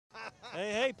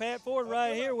right, Pat Ford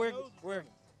right here. We're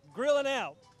grilling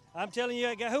out. I'm telling you,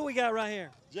 who we got right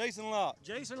here? Jason Locke.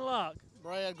 Jason Locke.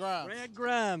 Brad Grimes. Brad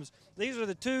Grimes. These are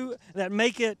the two that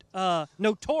make it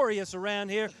notorious around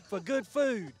here for good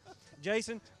food.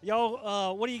 Jason,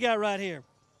 y'all, what do you got right here?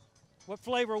 What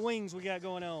flavor of wings we got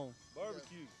going on?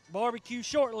 Barbecue. Barbecue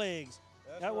short legs.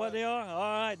 That's That what they are? All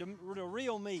right, the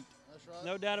real meat. That's right.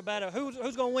 No doubt about it. Who's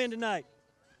going to win tonight?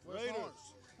 Raiders.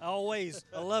 Always.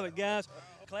 I love it, guys.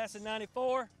 Class of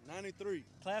 94? 93.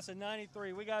 Class of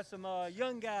 93. We got some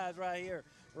young guys right here,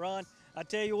 Ron. I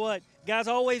tell you what, guys,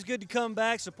 always good to come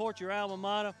back, support your alma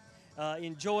mater,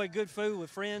 enjoy good food with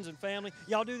friends and family.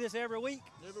 Y'all do this every week?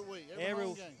 Every week. Every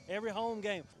home game. Every home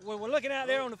game. When we're looking out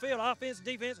there on the field, offense,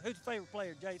 defense, who's your favorite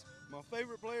player, Jason? My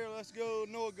favorite player, let's go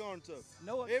Noah Garnto.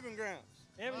 Noah. Effingham.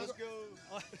 Let's go.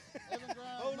 Evan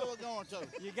Grimes, Noah Garnto.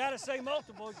 You got to say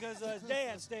multiple because his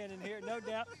dad's standing here, no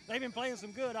doubt. They've been playing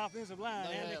some good offensive line.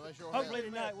 They sure Hopefully have.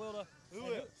 tonight we'll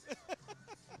Who else?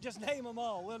 just name them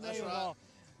all. We'll name them right. all.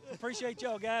 Appreciate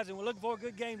y'all, guys, and we're looking for a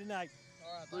good game tonight.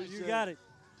 All right, thanks. You got it.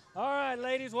 All right,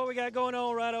 ladies, what we got going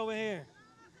on right over here?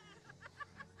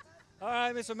 All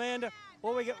right, Miss Amanda,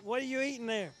 what are you eating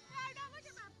there? Don't look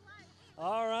at my plate.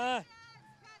 All right.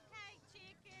 Cupcake,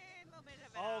 chicken, a little bit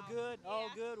of it All good, all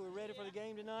Yeah. good. We're ready for the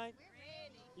game tonight.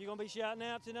 Ready. You gonna be shouting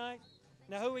out tonight?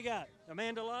 Now, who we got?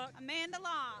 Amanda Locke. Amanda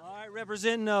Long. All right,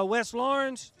 representing West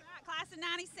Lawrence. Class of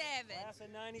 97. Class of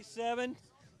 97.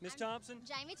 Miss Thompson.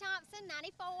 Jamie Thompson,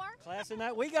 94. Class of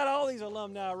 9. We got all these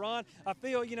alumni, Ron. I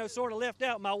feel, sort of left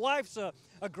out. My wife's a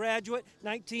graduate,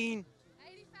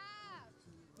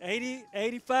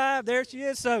 1985. There she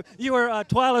is. So you were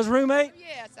Twyla's roommate?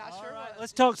 Yes, I All sure right, was.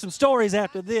 let's talk some stories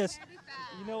after this. 85.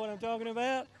 You know what I'm talking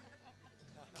about?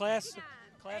 Class of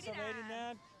 89.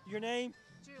 89. Your name?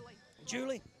 Julie.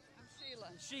 Julie? I'm Sheila.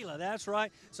 Sheila, that's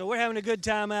right. So we're having a good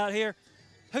time out here.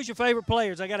 Who's your favorite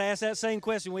players? I got to ask that same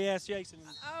question we asked Jason.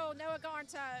 Oh, Noah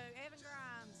Garnto, Evan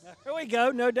Grimes. Here we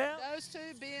go, no doubt. Those two,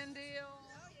 Ben Deal.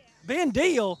 Oh, yeah. Ben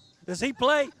Deal, does he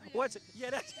play? What's it? Yeah,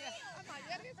 that's I'm like,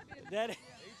 that is Ben.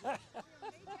 that.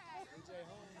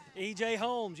 E.J.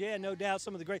 Holmes, yeah, no doubt,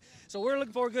 some of the great. So we're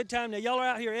looking for a good time. Now, y'all are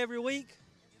out here every week,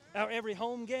 every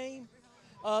home game.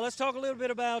 Let's talk a little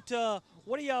bit about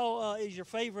what do y'all is your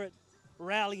favorite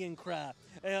rallying cry?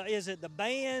 Is it the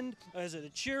band? Is it the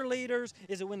cheerleaders?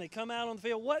 Is it when they come out on the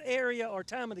field? What area or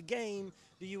time of the game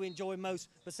do you enjoy most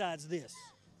besides this?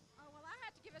 Oh, well, I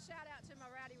have to give a shout out to my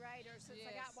Rowdy Raiders since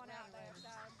I got one out there. So.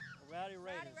 Rowdy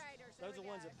Raiders. Rowdy Raiders. Those there are we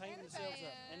ones go. that paint And the themselves up.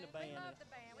 band. And the band. We love the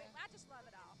band. I just love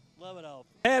it all. Love it all.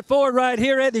 Pat Ford right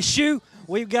here at the shoe.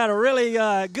 We've got a really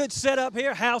good setup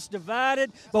here, house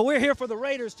divided, but we're here for the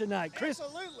Raiders tonight.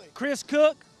 Absolutely. Chris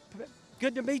Cook,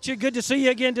 good to meet you. Good to see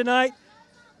you again tonight.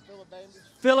 Philip Bainbridge.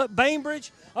 Philip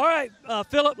Bainbridge. All right,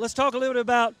 Philip, let's talk a little bit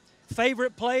about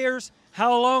favorite players.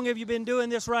 How long have you been doing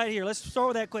this right here? Let's start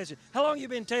with that question. How long have you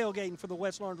been tailgating for the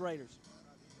West Lawrence Raiders?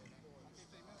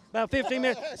 About 15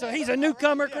 minutes. So he's a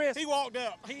newcomer, Chris. He walked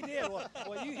up. He did.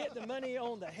 Well, you hit the money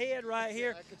on the head right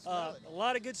here. A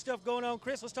lot of good stuff going on.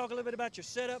 Chris, let's talk a little bit about your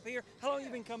setup here. How long have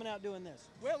you been coming out doing this?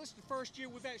 Well, this is the first year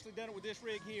we've actually done it with this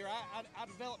rig here. I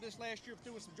developed this last year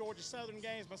doing some Georgia Southern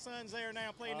games. My son's there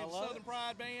now playing in the Southern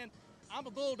Pride band. I'm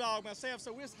a Bulldog myself,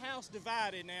 so it's house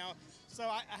divided now. So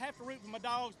I have to root for my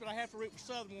dogs, but I have to root for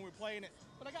Southern when we're playing it.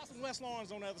 But I got some West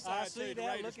Lawrence on the other side I see too. the that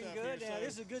Raider looking stuff good. Here, Now, so.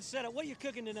 this is a good setup. What are you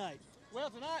cooking tonight? Well,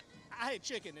 tonight I had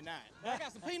chicken tonight. I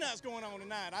got some peanuts going on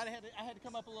tonight. I had to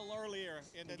come up a little earlier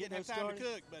and didn't have time to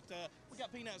cook, but we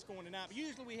got peanuts going tonight. But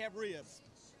usually we have ribs.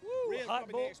 Woo, Ribs hot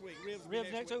probably bull. next week. Ribs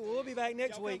Next week. We'll be back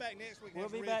next Y'all week. Come back next week. We'll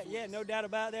Have be some back. ribs Yeah, with no us. doubt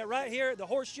about that. Right here at the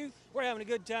Horseshoe, we're having a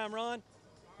good time, Ron.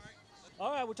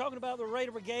 All right, we're talking about the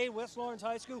Raider Brigade, West Lawrence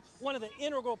High School, one of the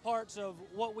integral parts of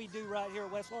what we do right here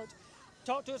at West Lawrence.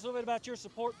 Talk to us a little bit about your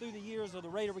support through the years of the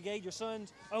Raider Brigade. Your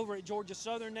son's over at Georgia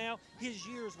Southern now. His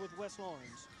years with West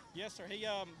Lawrence. Yes, sir. He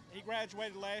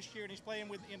graduated last year and he's playing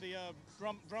in the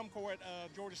drum corps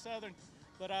at Georgia Southern.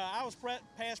 But I was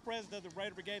past president of the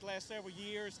Raider Brigade the last several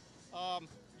years.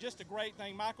 Just a great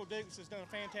thing. Michael Dukes has done a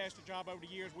fantastic job over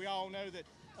the years. We all know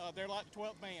that they're like the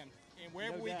 12th man. And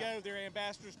wherever we go, they're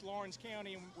ambassadors to Lawrence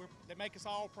County, and they make us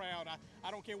all proud. I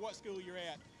don't care what school you're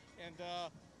at. And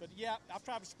but yeah, I've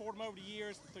tried to support them over the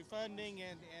years through funding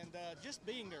and just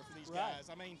being there for these guys.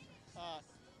 I mean,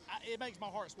 it makes my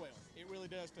heart swell. It really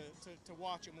does to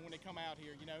watch them when they come out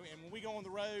here, And when we go on the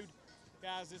road,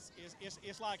 guys,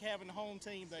 it's like having a home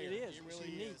team there. It is. It really it's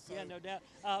unique. is. So, Yeah, no doubt.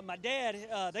 My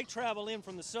dad, they travel in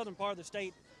from the southern part of the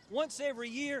state once every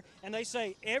year, and they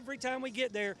say every time we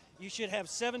get there, you should have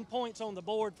 7 points on the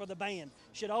board for the band.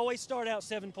 Should always start out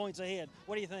 7 points ahead.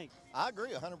 What do you think? I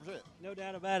agree 100%. No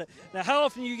doubt about it. Now, how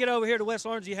often you get over here to West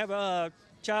Lawrence? Do you have a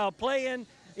child playing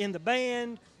in the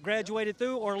band, graduated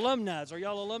through, or alumni? Are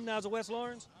y'all alumni of West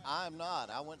Lawrence? I'm not.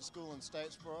 I went to school in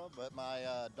Statesboro, but my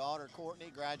daughter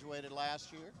Courtney graduated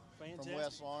last year Fantastic. from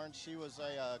West Lawrence. She was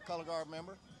a color guard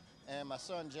member, and my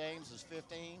son James is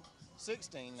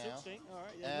 16 now. 16, all right.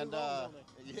 Yeah, And move on,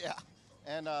 don't they? yeah,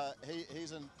 and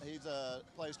he's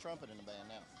plays trumpet in the band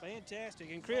now. Fantastic.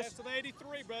 And Chris, class of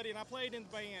 '83, buddy, and I played in the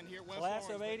band here at West class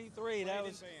Lawrence. of '83. Played That in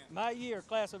was band. my year,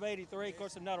 class of '83. Of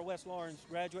course, I'm not a West Lawrence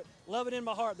graduate. Love it in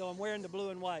my heart, though. I'm wearing the blue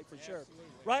and white for sure.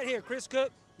 Right here, Chris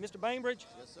Cook, Mr. Bainbridge.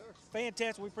 Yes, sir.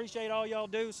 Fantastic. We appreciate all y'all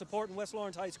do supporting West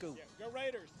Lawrence High School. Yeah, go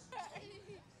Raiders.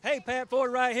 Hey, Pat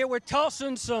Ford, right here. We're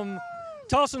tossing some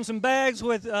bags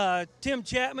with Tim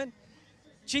Chapman,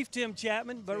 Chief Tim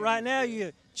Chapman. But right now,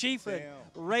 you Chief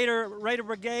Raider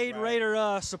Brigade, Right.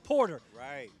 Raider supporter.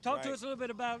 Right. Talk to us a little bit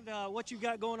about what you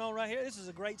got going on right here. This is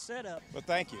a great setup. Well,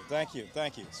 thank you.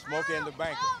 Smokey and the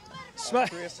Banker.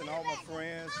 Chris and all my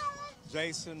friends,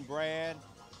 Jason, Brad,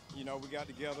 we got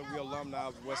together. We're alumni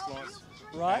of West Lawrence.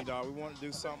 Right. And we want to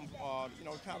do something,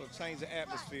 kind of change the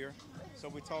atmosphere. So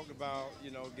we talked about,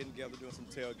 getting together, doing some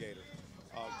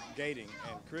gating.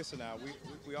 And Chris and I,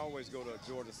 we always go to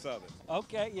Georgia Southern.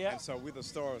 Okay, yeah. And so we're the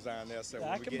stars down there. So I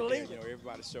when we can get believe there, it.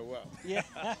 everybody show up. Yeah.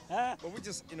 But we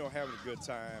just, having a good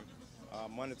time.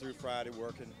 Monday through Friday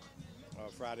working.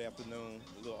 Friday afternoon,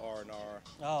 a little R&R.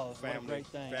 Oh, what a family, great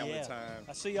thing. family Yeah. time.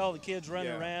 I see all the kids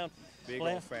running Yeah. around. Big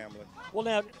playing. old family. Well,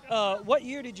 now, what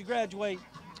year did you graduate?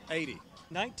 80.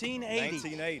 1980.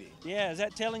 1980. Yeah, is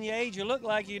that telling your age? You look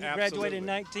like you graduated in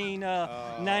Absolutely.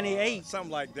 1998.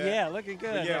 Something like that. Yeah, looking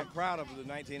good. But yeah, I'm proud of the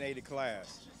 1980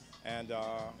 class. And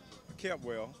kept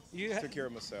well. Took care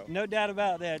of myself. No doubt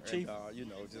about that, Chief.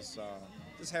 And,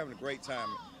 just having a great time.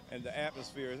 And the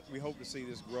atmosphere, we hope to see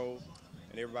this grow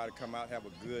and everybody come out, have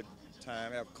a good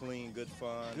time, have clean, good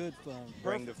fun. Good fun.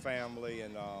 Bring the family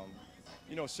and,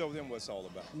 show them what it's all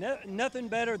about. Nothing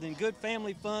better than good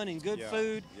family fun and good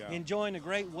food, yeah. enjoying the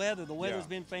great weather. The weather's Yeah.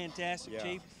 been fantastic, Yeah.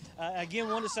 Chief. Again,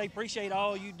 want to say appreciate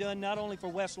all you've done, not only for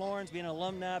West Lawrence, being an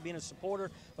alumni, being a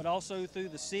supporter, but also through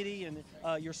the city and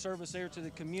your service there to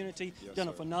the community. Yes, done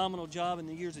a sir. phenomenal job in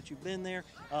the years that you've been there,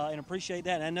 and appreciate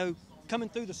that. And I know coming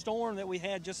through the storm that we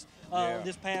had just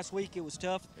this past week, it was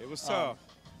tough. It was tough.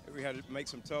 We had to make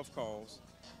some tough calls.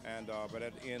 And but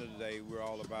at the end of the day, we're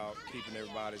all about keeping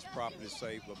everybody's property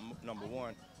safe. But number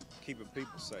one, keeping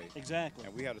people safe. Exactly.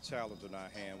 And we had a challenge in our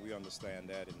hand. We understand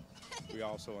that, and we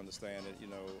also understand that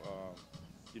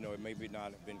it may be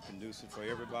not have been conducive for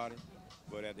everybody.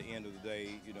 But at the end of the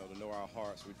day, to know our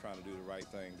hearts, we're trying to do the right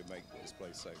thing to make this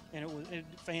place safe. And it was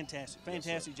fantastic. Yes,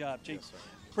 Fantastic sir. job, Chief. Yes, sir.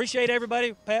 Appreciate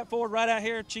everybody. Pat Ford right out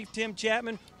here, Chief Tim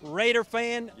Chapman, Raider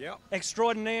fan Yep.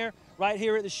 extraordinaire right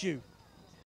here at the Shoe.